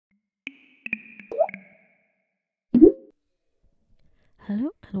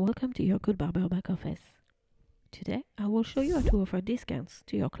Hello and welcome to your GoodBarber back office. Today I will show you how to offer discounts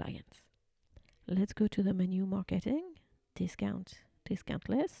to your clients. Let's go to the menu Marketing, Discount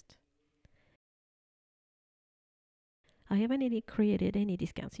List. I haven't created any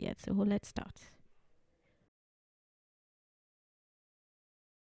discounts yet, so let's start.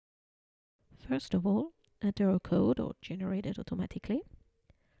 First of all, enter a code or generate it automatically.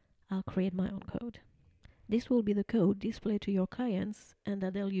 I'll create my own code. This will be the code displayed to your clients and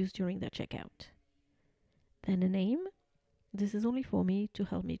that they'll use during their checkout. Then a name. This is only for me to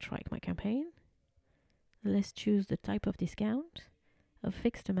help me track my campaign. Let's choose the type of discount, a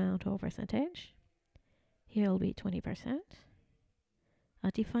fixed amount or percentage. Here will be 20%. I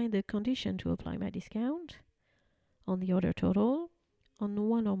define the condition to apply my discount on the order total, on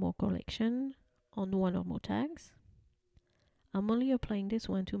one or more collection, on one or more tags. I'm only applying this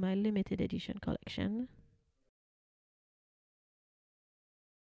one to my limited edition collection.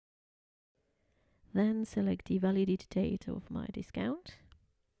 Then select the validity date of my discount.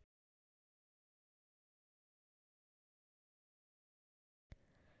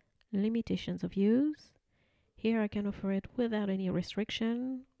 Limitations of use. Here I can offer it without any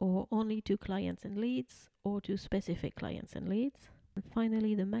restriction, or only to clients and leads, or to specific clients and leads. And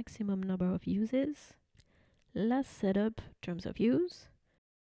finally, the maximum number of uses. Last setup, terms of use.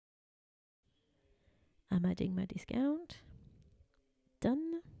 I'm adding my discount.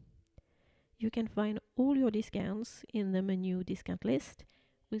 Done. You can find all your discounts in the menu Discount List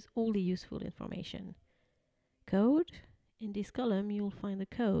with all the useful information. Code. In this column, you'll find the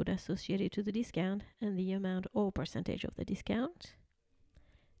code associated to the discount and the amount or percentage of the discount.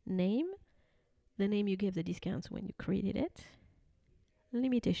 Name. The name you gave the discounts when you created it.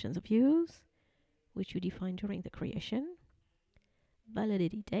 Limitations of use, which you define during the creation.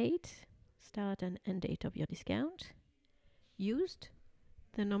 Validity date. Start and end date of your discount. Used.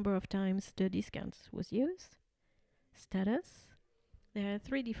 The number of times the discount was used. Status. There are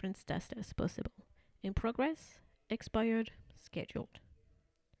 3 different status possible: in progress, expired, scheduled.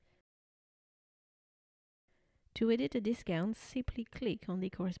 To edit a discount, simply click on the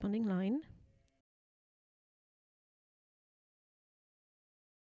corresponding line.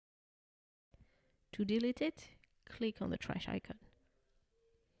 To delete it, click on the trash icon.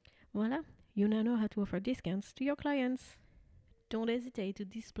 Voila, you now know how to offer discounts to your clients. Don't hesitate to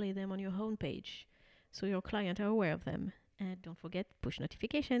display them on your homepage so your clients are aware of them. And don't forget push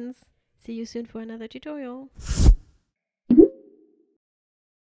notifications. See you soon for another tutorial.